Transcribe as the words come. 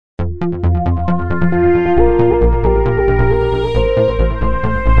The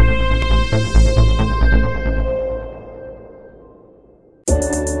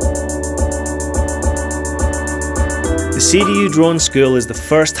CDU Drone School is the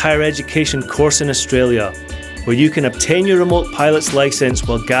first higher education course in Australia where you can obtain your remote pilot's licence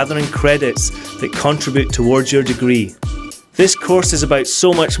while gathering credits that contribute towards your degree. This course is about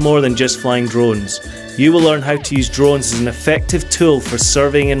so much more than just flying drones. You will learn how to use drones as an effective tool for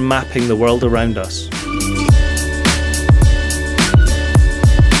surveying and mapping the world around us.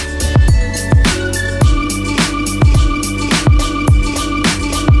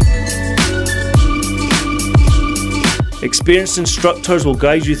 Experienced instructors will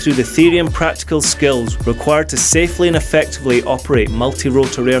guide you through the theory and practical skills required to safely and effectively operate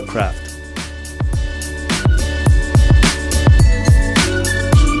multi-rotor aircraft.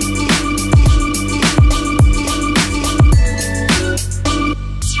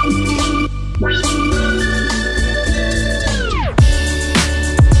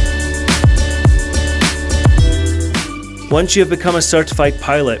 Once you have become a certified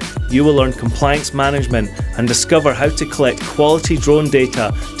pilot, you will learn compliance management and discover how to collect quality drone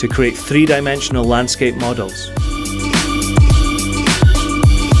data to create three-dimensional landscape models.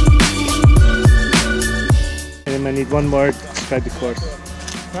 And I need one word to describe the course.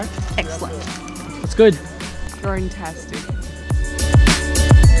 Excellent. That's good. Drone-tastic.